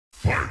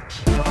Fight.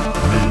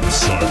 Noob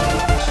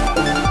Saibot,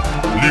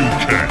 Liu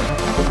Kang,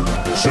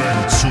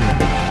 Shang Tsung,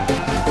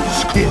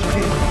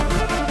 Scorpion,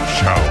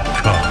 Shao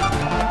Kahn,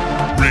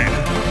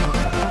 Raiden,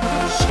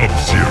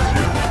 Sub-Zero.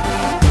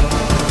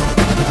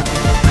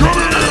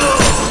 Come here!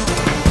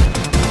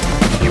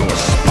 Your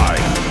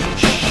spine will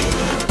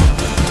shiver.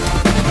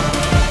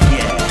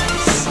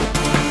 Yes.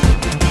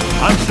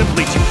 I'm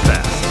simply too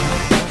fast.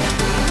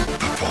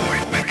 The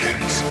void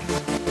begins.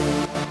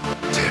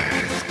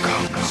 Death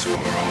comes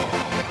for all.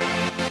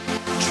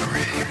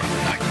 Dream of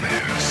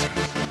nightmares.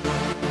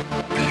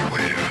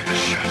 Beware the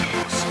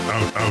shadows.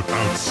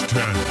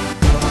 Outstanding.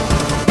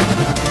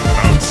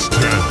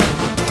 Outstanding.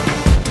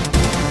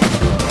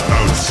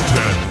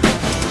 Outstanding.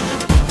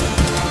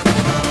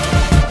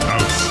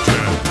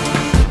 Outstanding.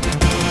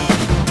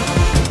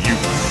 You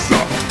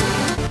suck.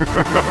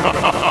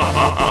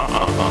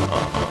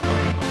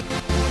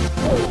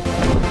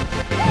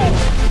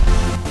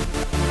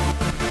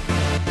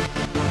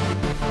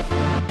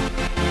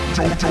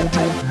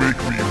 Don't make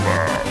me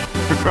laugh.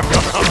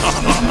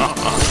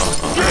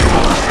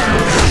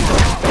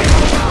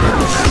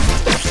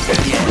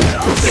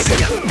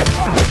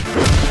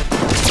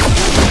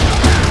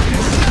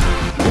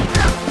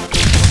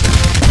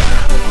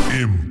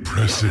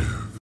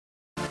 Impressive.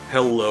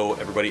 Hello,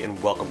 everybody,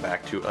 and welcome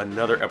back to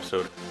another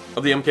episode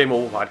of the MK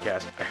Mobile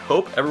Podcast. I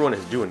hope everyone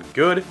is doing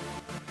good.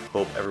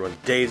 Hope everyone's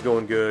day's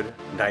going good,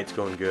 night's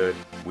going good,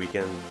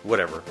 weekend,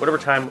 whatever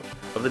time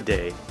of the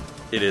day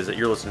it is that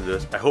you're listening to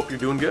this. I hope you're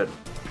doing good.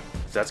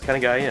 'Cause that's the kind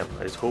of guy I am.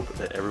 I just hope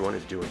that everyone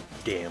is doing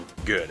damn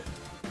good.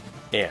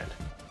 And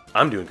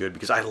I'm doing good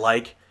because I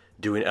like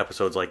doing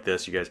episodes like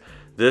this, you guys.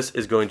 This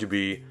is going to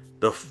be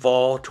the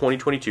fall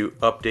 2022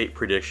 update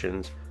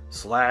predictions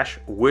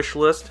 / wish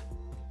list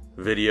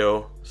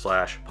video /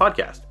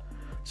 podcast.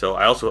 So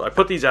I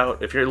put these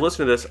out. If you're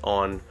listening to this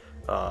on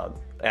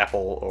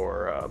Apple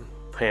or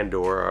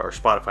Pandora or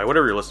Spotify,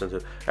 whatever you're listening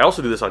to, I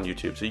also do this on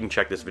YouTube, so you can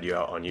check this video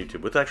out on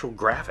YouTube with actual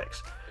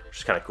graphics, which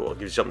is kind of cool. It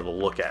gives you something to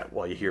look at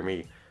while you hear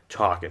me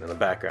talking in the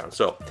background.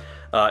 So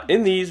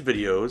in these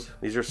videos,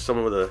 these are some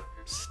of the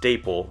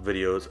staple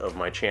videos of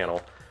my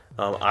channel.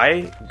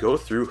 I go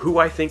through who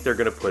I think they're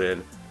going to put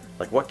in,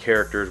 like what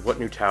characters, what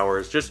new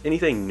towers, just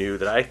anything new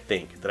that I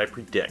think, that I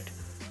predict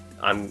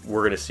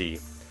we're going to see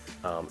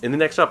in the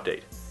next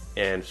update,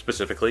 and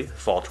specifically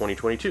fall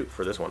 2022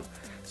 for this one.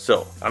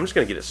 So I'm just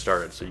going to get it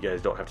started so you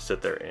guys don't have to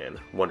sit there and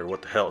wonder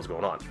what the hell is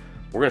going on.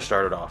 We're going to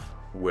start it off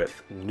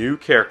with new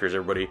characters,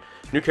 everybody.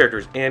 New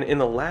characters. And in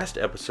the last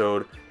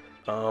episode,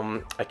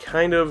 I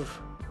kind of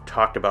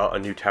talked about a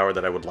new tower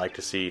that I would like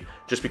to see,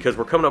 just because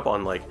we're coming up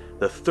on like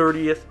the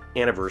 30th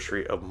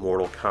anniversary of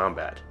Mortal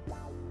Kombat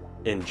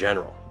in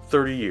general.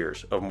 30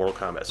 years of Mortal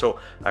Kombat. So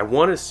I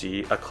want to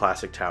see a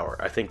classic tower.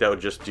 I think that would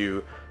just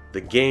do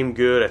the game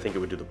good. I think it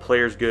would do the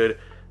players good.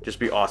 Just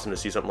be awesome to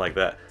see something like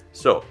that.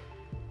 So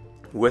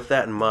with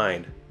that in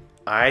mind,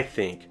 I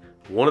think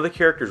one of the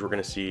characters we're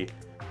going to see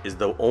is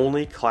the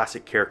only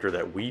classic character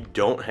that we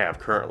don't have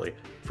currently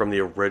from the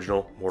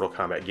original Mortal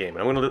Kombat game.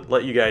 And I'm going to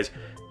let you guys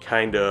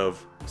kind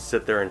of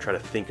sit there and try to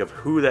think of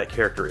who that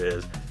character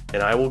is,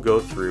 and I will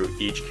go through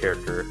each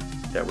character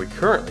that we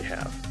currently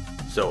have.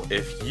 So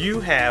if you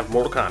have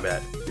Mortal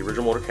Kombat, the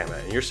original Mortal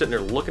Kombat, and you're sitting there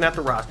looking at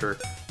the roster,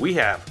 we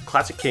have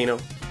Classic Kano,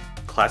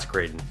 Classic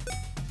Raiden,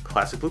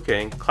 Classic Liu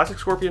Kang, Classic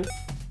Scorpion,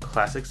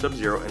 Classic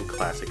Sub-Zero, and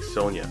Classic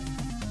Sonya.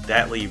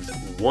 That leaves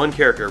one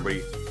character,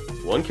 everybody.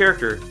 One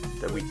character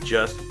that we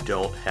just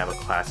don't have a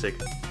classic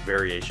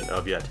variation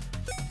of yet.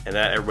 And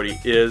that, everybody,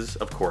 is,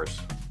 of course,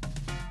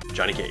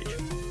 Johnny Cage.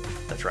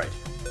 That's right.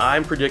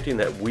 I'm predicting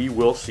that we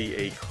will see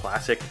a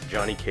classic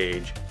Johnny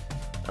Cage,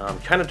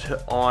 kind of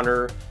to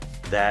honor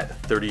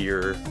that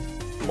 30-year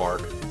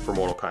mark for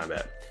Mortal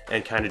Kombat,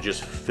 and kind of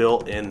just fill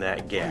in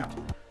that gap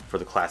for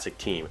the classic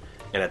team.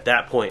 And at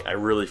that point, I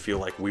really feel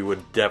like we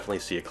would definitely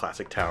see a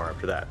classic tower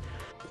after that.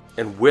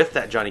 And with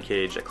that Johnny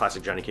Cage, that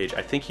classic Johnny Cage,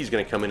 I think he's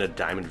going to come in a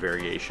diamond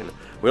variation.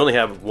 We only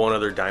have one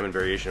other diamond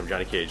variation of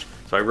Johnny Cage,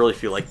 so I really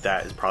feel like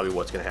that is probably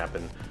what's going to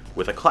happen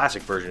with a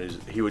classic version. Is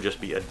he would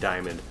just be a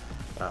diamond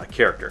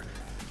character.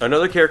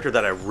 Another character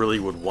that I really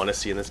would want to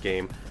see in this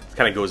game,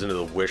 kind of goes into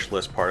the wish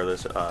list part of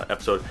this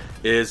episode,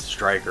 is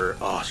Stryker.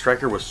 Oh,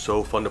 Stryker was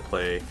so fun to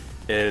play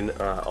in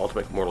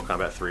Ultimate Mortal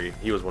Kombat 3.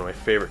 He was one of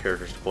my favorite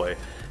characters to play.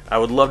 I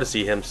would love to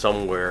see him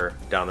somewhere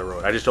down the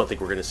road. I just don't think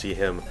we're going to see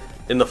him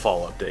in the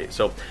fall update.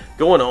 So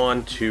going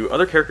on to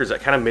other characters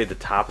that kind of made the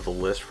top of the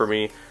list for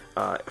me,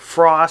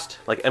 Frost,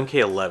 like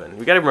MK11.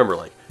 We got to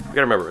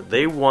remember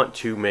they want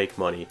to make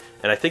money,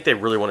 and I think they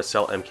really want to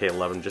sell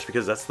MK11 just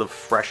because that's the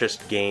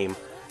freshest game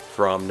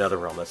from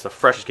NetherRealm. That's the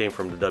freshest game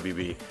from the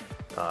WB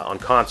on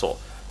console.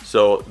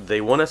 So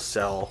they want to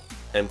sell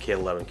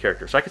MK11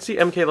 characters. So I could see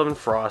MK11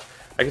 Frost,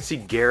 I could see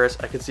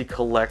Garrus, I could see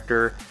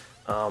Collector,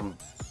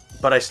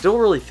 but I still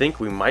really think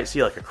we might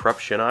see like a Corrupt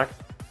Shinnok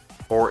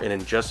or an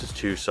Injustice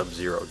 2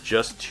 Sub-Zero,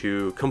 just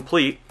to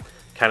complete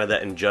kind of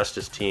that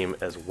Injustice team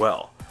as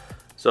well.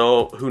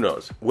 So who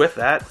knows? With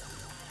that,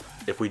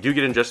 if we do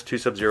get Injustice 2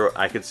 Sub-Zero,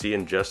 I could see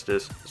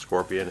Injustice,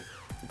 Scorpion,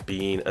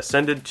 being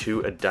ascended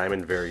to a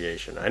diamond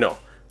variation. I know,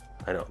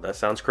 that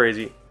sounds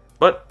crazy,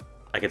 but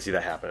I can see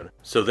that happening.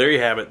 So there you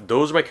have it.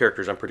 Those are my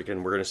characters I'm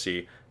predicting we're going to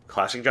see.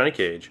 Classic Johnny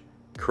Cage,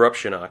 Corrupt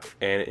Shinnok,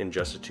 and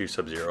Injustice 2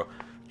 Sub-Zero.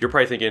 You're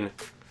probably thinking,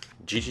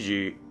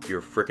 GTG,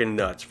 you're freaking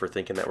nuts for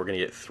thinking that we're going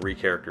to get 3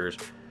 characters.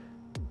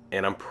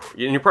 And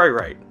you're probably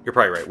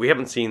right. We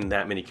haven't seen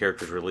that many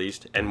characters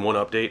released and one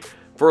update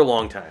for a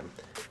long time.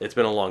 It's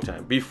been a long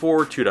time.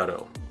 Before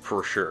 2.0,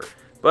 for sure.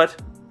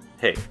 But,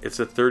 hey, it's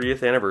the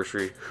 30th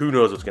anniversary. Who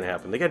knows what's going to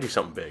happen? They got to do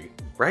something big,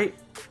 right?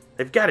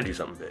 They've got to do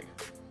something big.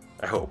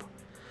 I hope.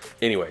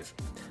 Anyways,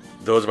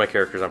 those are my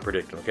characters I'm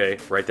predicting, okay?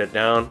 Write that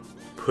down,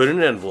 put it in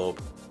an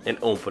envelope, and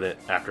open it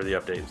after the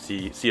update and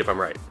see if I'm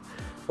right.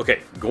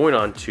 Okay, going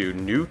on to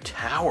new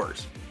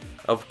towers.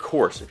 Of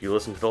course, if you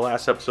listen to the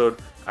last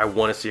episode, I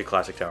want to see a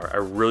classic tower. I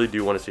really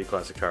do want to see a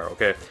classic tower,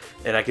 okay?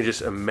 And I can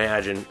just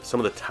imagine some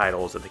of the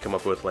titles that they come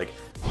up with, like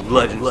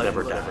Legends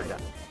Never Die,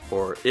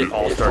 or It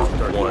All Starts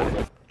With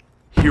One,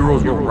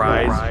 Heroes Will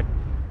Rise.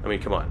 I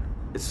mean, come on.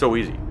 It's so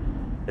easy.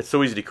 It's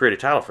so easy to create a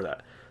title for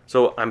that.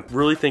 So I'm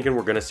really thinking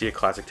we're going to see a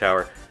classic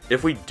tower.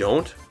 If we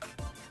don't,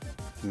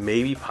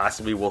 maybe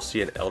possibly we'll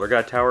see an Elder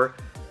God tower,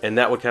 and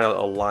that would kind of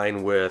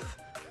align with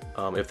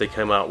if they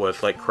come out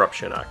with like Corrupt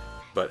Shinnok.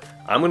 But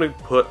I'm going to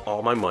put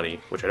all my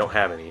money, which I don't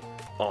have any,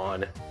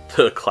 on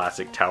the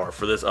classic tower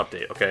for this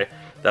update, okay?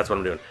 That's what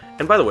I'm doing.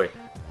 And by the way,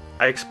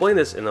 I explained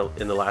this in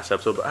the last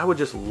episode, but I would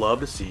just love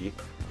to see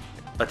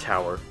a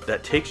tower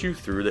that takes you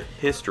through the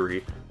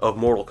history of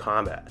Mortal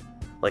Kombat.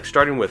 Like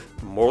starting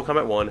with Mortal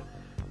Kombat 1,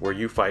 where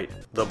you fight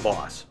the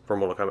boss for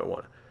Mortal Kombat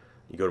 1.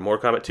 You go to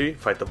Mortal Kombat 2, you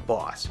fight the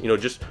boss. You know,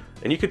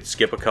 and you could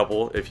skip a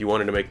couple if you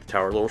wanted to make the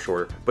tower a little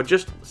shorter, but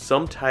just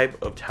some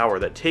type of tower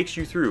that takes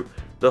you through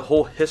the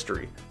whole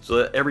history so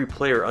that every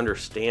player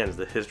understands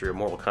the history of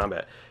Mortal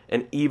Kombat.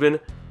 And even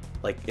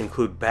like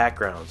include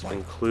backgrounds,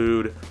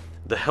 include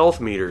the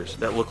health meters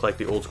that look like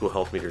the old school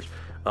health meters.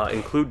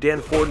 Include Dan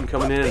Forden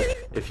coming in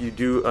if you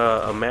do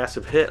a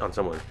massive hit on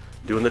someone,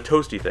 doing the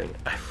toasty thing.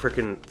 I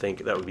freaking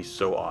think that would be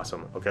so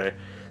awesome, okay?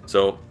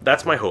 So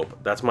that's my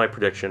hope. That's my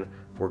prediction.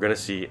 We're going to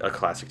see a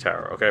classic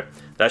tower, okay?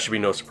 That should be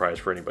no surprise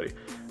for anybody.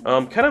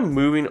 Kind of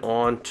moving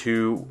on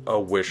to a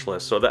wish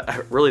list. So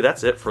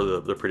that's it for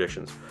the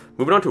predictions.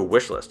 Moving on to a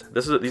wish list.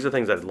 These are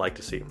things I'd like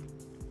to see.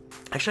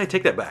 Actually, I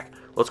take that back.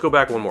 Let's go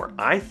back one more.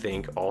 I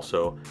think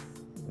also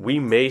we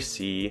may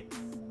see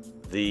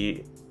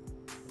the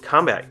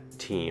Combat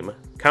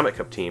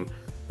Cup team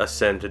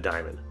ascend to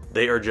Diamond.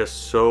 They are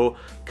just so...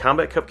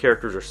 Combat Cup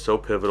characters are so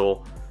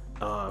pivotal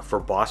for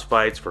boss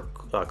fights, for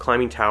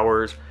climbing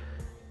towers.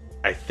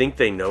 I think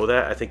they know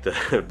that. I think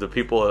the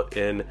people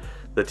in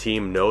the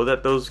team know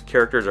that those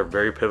characters are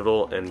very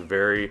pivotal and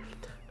very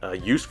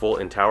useful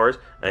in towers.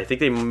 And I think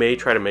they may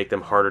try to make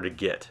them harder to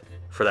get,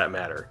 for that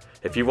matter.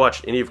 If you've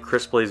watched any of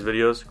Chris Play's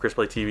videos, Chris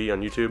Play TV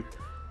on YouTube,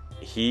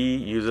 he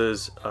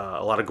uses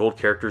a lot of gold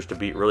characters to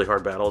beat really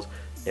hard battles.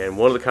 And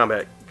one of the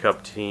Combat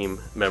Cup team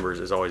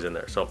members is always in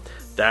there. So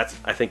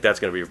I think that's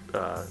going to be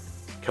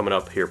coming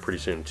up here pretty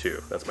soon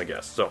too. That's my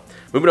guess. So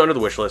moving on to the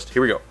wish list.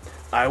 Here we go.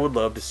 I would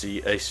love to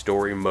see a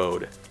story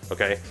mode.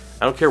 Okay,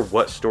 I don't care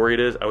what story it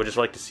is. I would just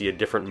like to see a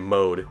different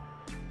mode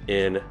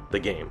in the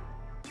game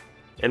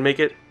and make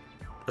it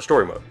a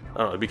story mode. I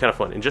don't know. It'd be kind of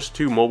fun. And Just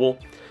 2 Mobile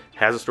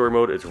has a story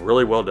mode. It's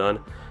really well done.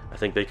 I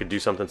think they could do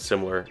something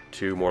similar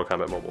to Mortal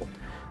Kombat Mobile.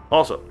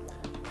 Also,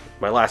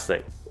 my last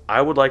thing.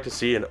 I would like to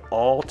see an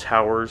All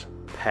Towers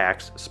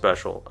PAX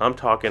special. I'm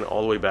talking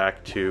all the way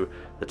back to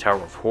the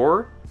Tower of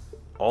Horror,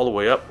 all the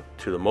way up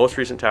to the most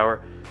recent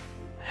tower.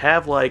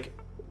 Have like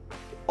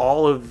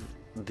all of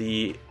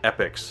the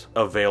epics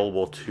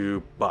available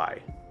to buy.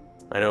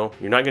 I know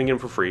you're not going to get them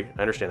for free.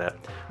 I understand that.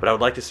 But I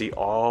would like to see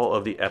all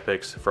of the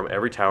epics from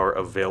every tower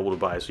available to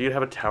buy. So you'd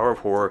have a Tower of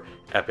Horror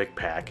epic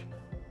pack.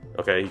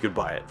 Okay, you could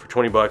buy it. For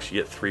 $20,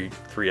 you get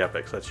three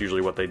epics. That's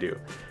usually what they do.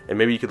 And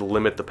maybe you could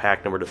limit the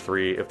pack number to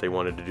 3 if they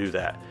wanted to do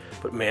that.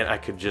 But man, I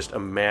could just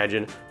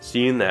imagine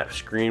seeing that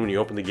screen when you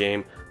open the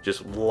game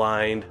just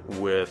lined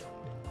with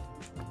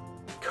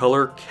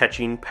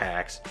color-catching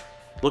packs.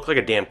 Look like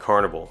a damn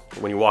carnival.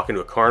 When you walk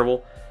into a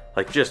carnival,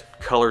 like just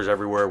colors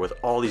everywhere with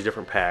all these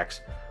different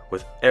packs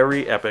with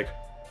every epic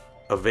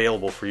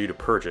available for you to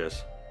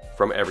purchase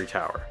from every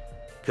tower.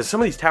 Because some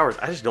of these towers,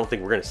 I just don't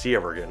think we're going to see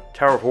ever again.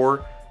 Tower of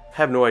Horror,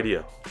 have no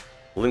idea.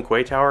 Lin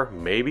Kuei Tower,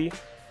 maybe?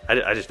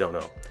 I just don't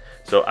know.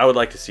 So I would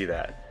like to see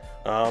that.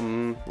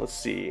 Let's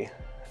see.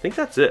 I think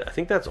that's it. I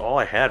think that's all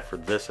I had for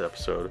this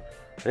episode.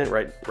 I didn't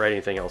write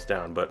anything else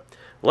down, but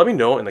let me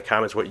know in the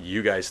comments what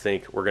you guys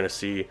think we're going to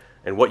see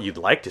and what you'd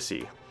like to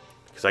see.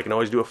 Because I can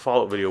always do a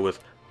follow-up video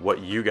with what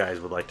you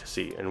guys would like to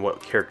see and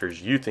what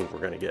characters you think we're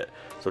going to get.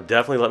 So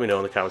definitely let me know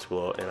in the comments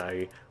below, and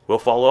I will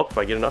follow up if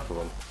I get enough of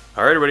them.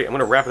 All right, everybody, I'm going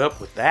to wrap it up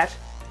with that.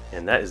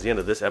 And that is the end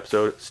of this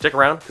episode. Stick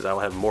around because I will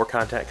have more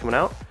content coming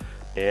out.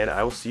 And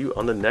I will see you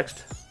on the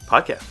next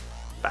podcast.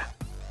 Bye.